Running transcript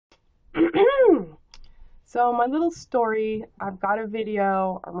So my little story, I've got a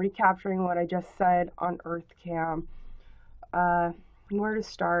video. I'm recapturing what I just said on EarthCam. Uh, where to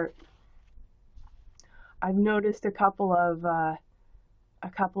start? I've noticed a couple of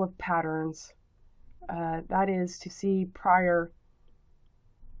patterns. That is to see prior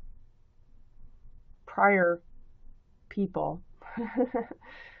people,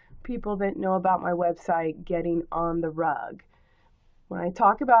 people that know about my website getting on the rug. When I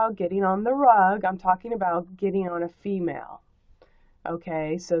talk about getting on the rug, I'm talking about getting on a female.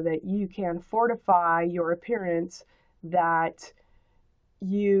 Okay, so that you can fortify your appearance that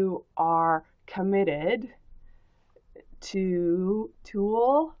you are committed to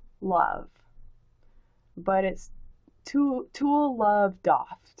tool love. But it's tool love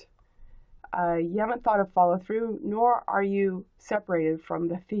doft. You haven't thought of follow through, nor are you separated from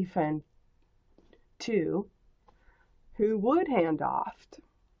the thief and two who would hand off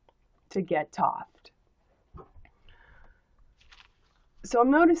to get toffed. So I'm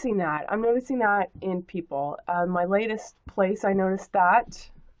noticing that. I'm noticing that in people. My latest place I noticed that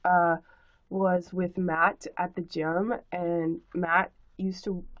was with Matt at the gym, and Matt used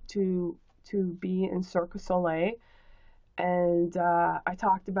to be in Cirque du Soleil, and I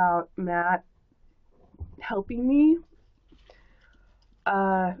talked about Matt helping me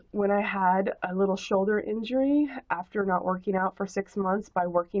when I had a little shoulder injury after not working out for 6 months by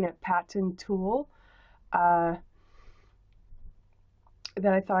working at Patent Tool. That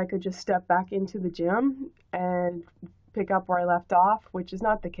I thought I could just step back into the gym and pick up where I left off, which is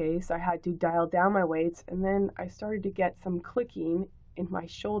not the case. I had to dial down my weights, and then I started to get some clicking in my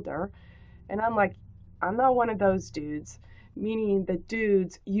shoulder, and I'm like, I'm not one of those dudes, meaning the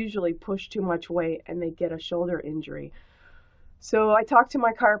dudes usually push too much weight and they get a shoulder injury. So I talked to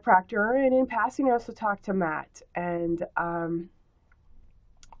my chiropractor, and in passing I also talked to Matt, and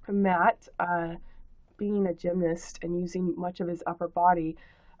Matt, being a gymnast and using much of his upper body,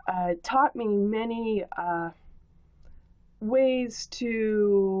 taught me many ways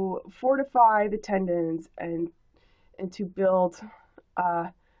to fortify the tendons and to build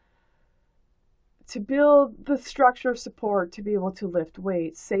the structure of support to be able to lift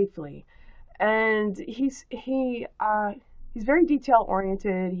weights safely. And he's very detail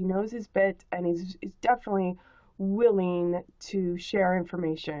oriented. He knows his bit, and he's definitely willing to share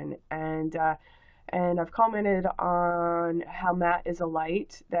information. And I've commented on how Matt is a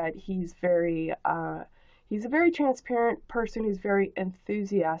light, that he's a very transparent person who's very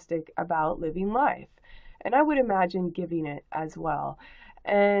enthusiastic about living life. And I would imagine giving it as well.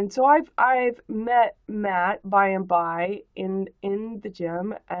 And so I've met Matt by and by in the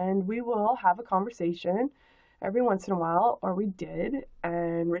gym, and we will have a conversation every once in a while, or we did.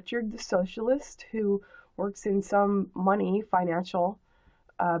 And Richard, the socialist, who works in some financial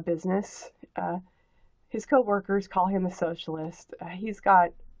business, his co-workers call him the socialist. He's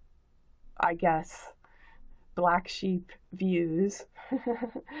got, I guess, black sheep views.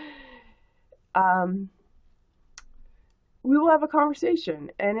 We will have a conversation,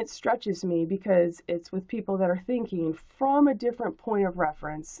 and it stretches me because it's with people that are thinking from a different point of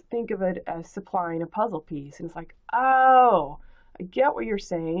reference. Think of it as supplying a puzzle piece, and it's like, oh, I get what you're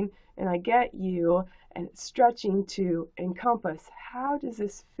saying, and I get you, and it's stretching to encompass how does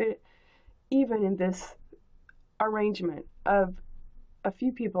this fit even in this arrangement of a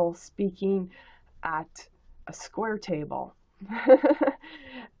few people speaking at a square table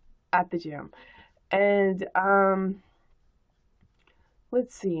at the gym. And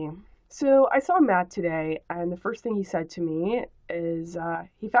let's see. So I saw Matt today, and the first thing he said to me is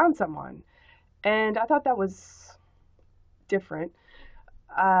he found someone. And I thought that was different.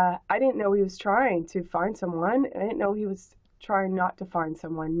 I didn't know he was trying to find someone. I didn't know he was trying not to find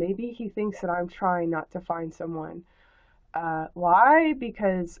someone. Maybe he thinks that I'm trying not to find someone. Why?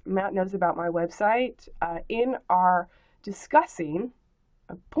 Because Matt knows about my website. In our discussing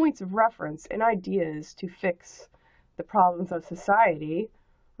points of reference and ideas to fix the problems of society,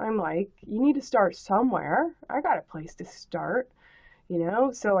 I'm like, you need to start somewhere. I got a place to start,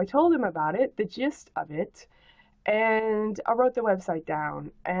 So I told him about it, the gist of it, and I wrote the website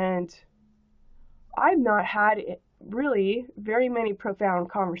down. And I've not had really very many profound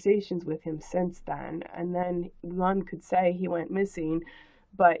conversations with him since then. And then one could say he went missing,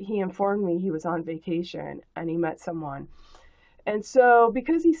 but he informed me he was on vacation and he met someone. And so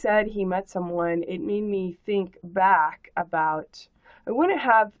because he said he met someone, it made me think back about, I wouldn't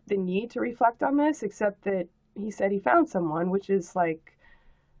have the need to reflect on this, except that he said he found someone, which is like,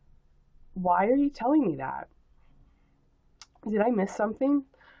 why are you telling me that? Did I miss something?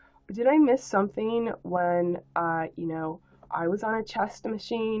 Did I miss something when, I was on a chest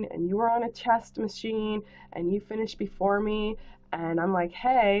machine and you were on a chest machine and you finished before me. And I'm like,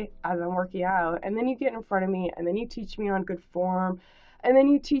 hey, as I'm working out. And then you get in front of me and then you teach me on good form. And then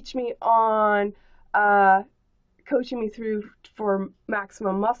you teach me on coaching me through for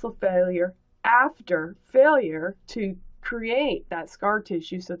maximum muscle failure after failure to create that scar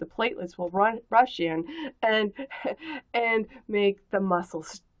tissue so the platelets will rush in and and make the muscle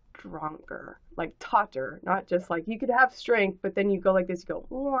stronger, like taut, not just like you could have strength but then you go like this, you go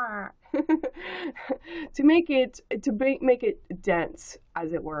wah. To make it dense,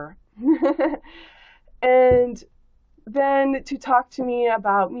 as it were. And then to talk to me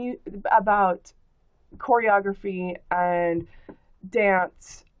about choreography and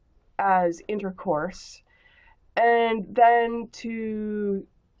dance as intercourse, and then to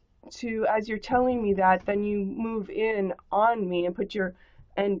as you're telling me that, then you move in on me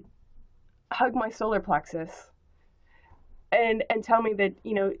and hug my solar plexus and tell me that,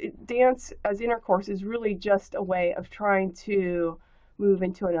 you know, dance as intercourse is really just a way of trying to move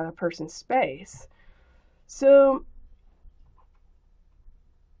into another person's space. So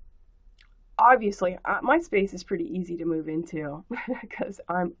obviously, my space is pretty easy to move into because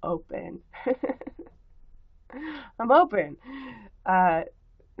I'm open. I'm open.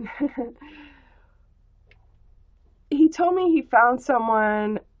 He told me he found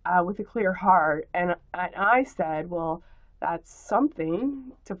someone with a clear heart, and I said, well, that's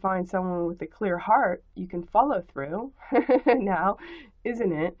something to find someone with a clear heart you can follow through now,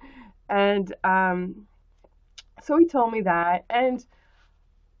 isn't it? And so he told me that, and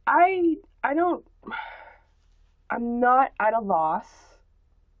I'm not at a loss.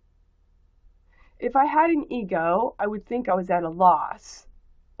 If I had an ego, I would think I was at a loss.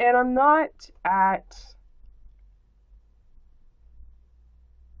 And I'm not at,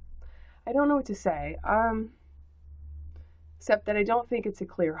 I don't know what to say, except that I don't think it's a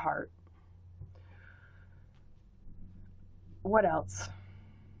clear heart. What else?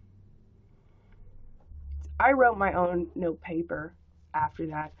 I wrote my own note paper after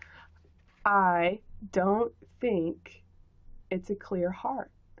that. I don't think it's a clear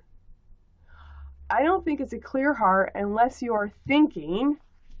heart. I don't think it's a clear heart unless you are thinking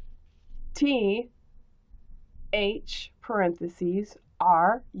TH parentheses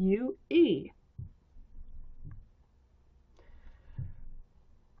R-U-E.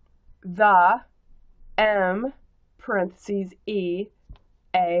 The M parentheses E-A-R-K-T.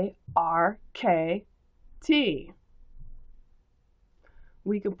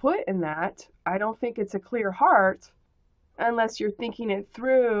 We can put in that, I don't think it's a clear heart unless you're thinking it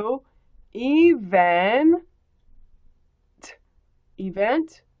through event,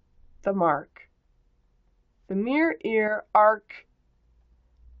 the mark, the mirror ear arc,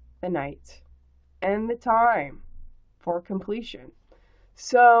 the night, and the time for completion.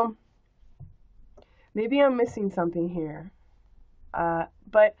 So maybe I'm missing something here,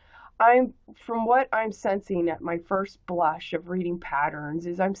 but from what I'm sensing at my first blush of reading patterns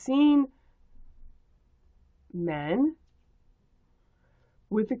is I'm seeing men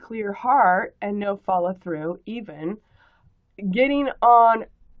with a clear heart and no follow through, even getting on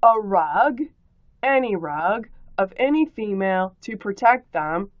a rug, any rug of any female to protect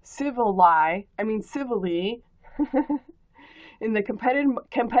them civilly in the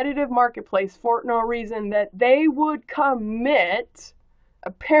competitive marketplace for no reason, that they would commit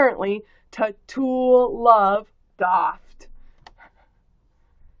apparently to tool love doft,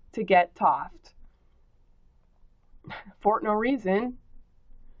 to get toft for no reason.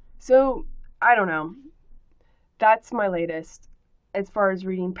 So I don't know, that's my latest as far as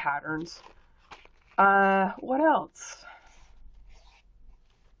reading patterns. What else?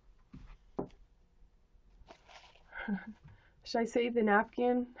 Should I save the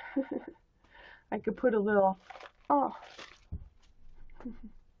napkin? I could put a little, oh.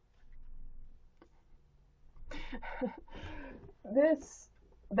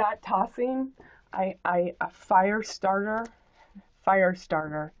 That tossing, a fire starter.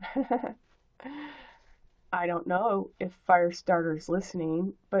 I don't know if Firestarter's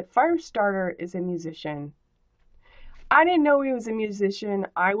listening, but Firestarter is a musician. I didn't know he was a musician.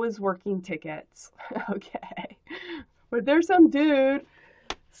 I was working tickets. Okay. But there's some dude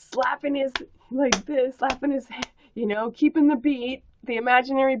slapping his, like this, slapping his, keeping the beat, the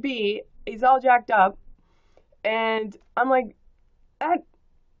imaginary beat. He's all jacked up. And I'm like, that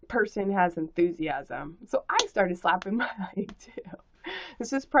person has enthusiasm. So I started slapping my leg too.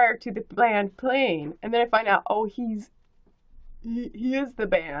 This is prior to the band playing. And then I find out, oh, he is the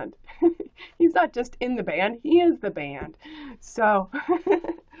band. He's not just in the band, he is the band. So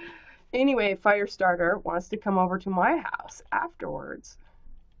Anyway, Firestarter wants to come over to my house afterwards.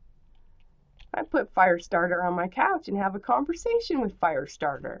 I put Firestarter on my couch and have a conversation with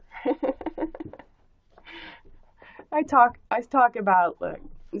Firestarter. I talk about, look,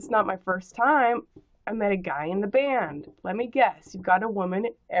 it's not my first time. I met a guy in the band. Let me guess, you've got a woman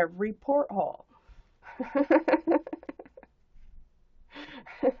at every porthole.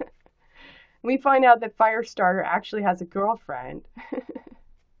 We find out that Firestarter actually has a girlfriend.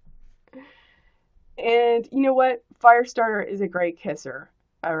 And you know what? Firestarter is a great kisser,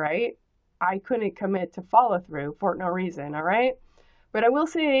 all right? I couldn't commit to follow through for no reason, all right? But I will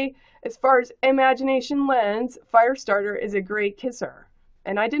say, as far as imagination lends, Firestarter is a great kisser.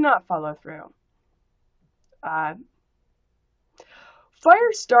 And I did not follow through. Uh,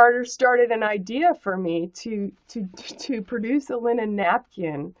 Firestarter started an idea for me to produce a linen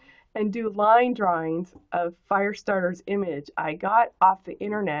napkin and do line drawings of Firestarter's image. I got off the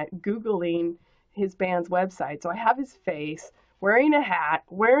internet Googling his band's website. So I have his face wearing a hat,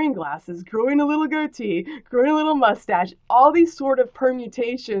 wearing glasses, growing a little goatee, growing a little mustache, all these sort of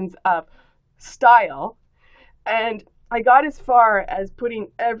permutations of style. And I got as far as putting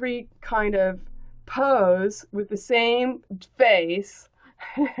every kind of pose with the same face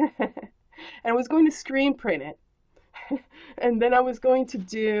and was going to screen print it. And then I was going to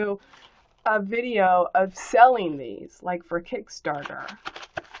do a video of selling these, like for Kickstarter.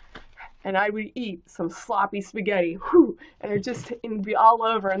 And I would eat some sloppy spaghetti, and it'd be all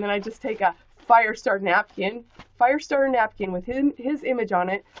over. And then I just take a Firestarter napkin with his image on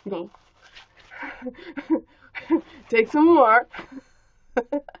it, and go, take some more,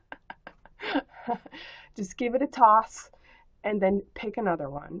 just give it a toss, and then pick another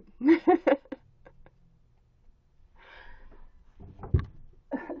one.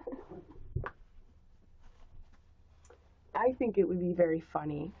 I think it would be very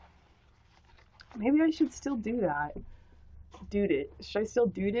funny. Maybe I should still do that. Dude it. Should I still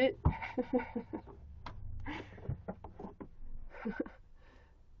dude it?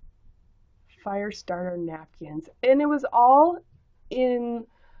 Firestarter napkins. And it was all in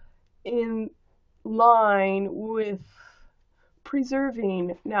line with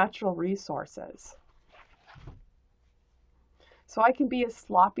preserving natural resources. So I can be as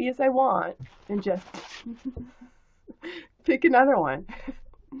sloppy as I want and just pick another one.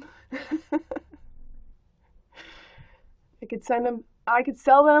 I could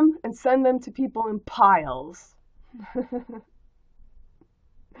sell them and send them to people in piles.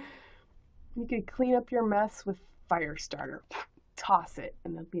 You could clean up your mess with Firestarter. Toss it,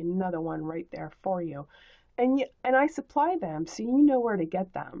 and there'll be another one right there for you. And I supply them, so you know where to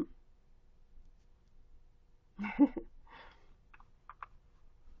get them.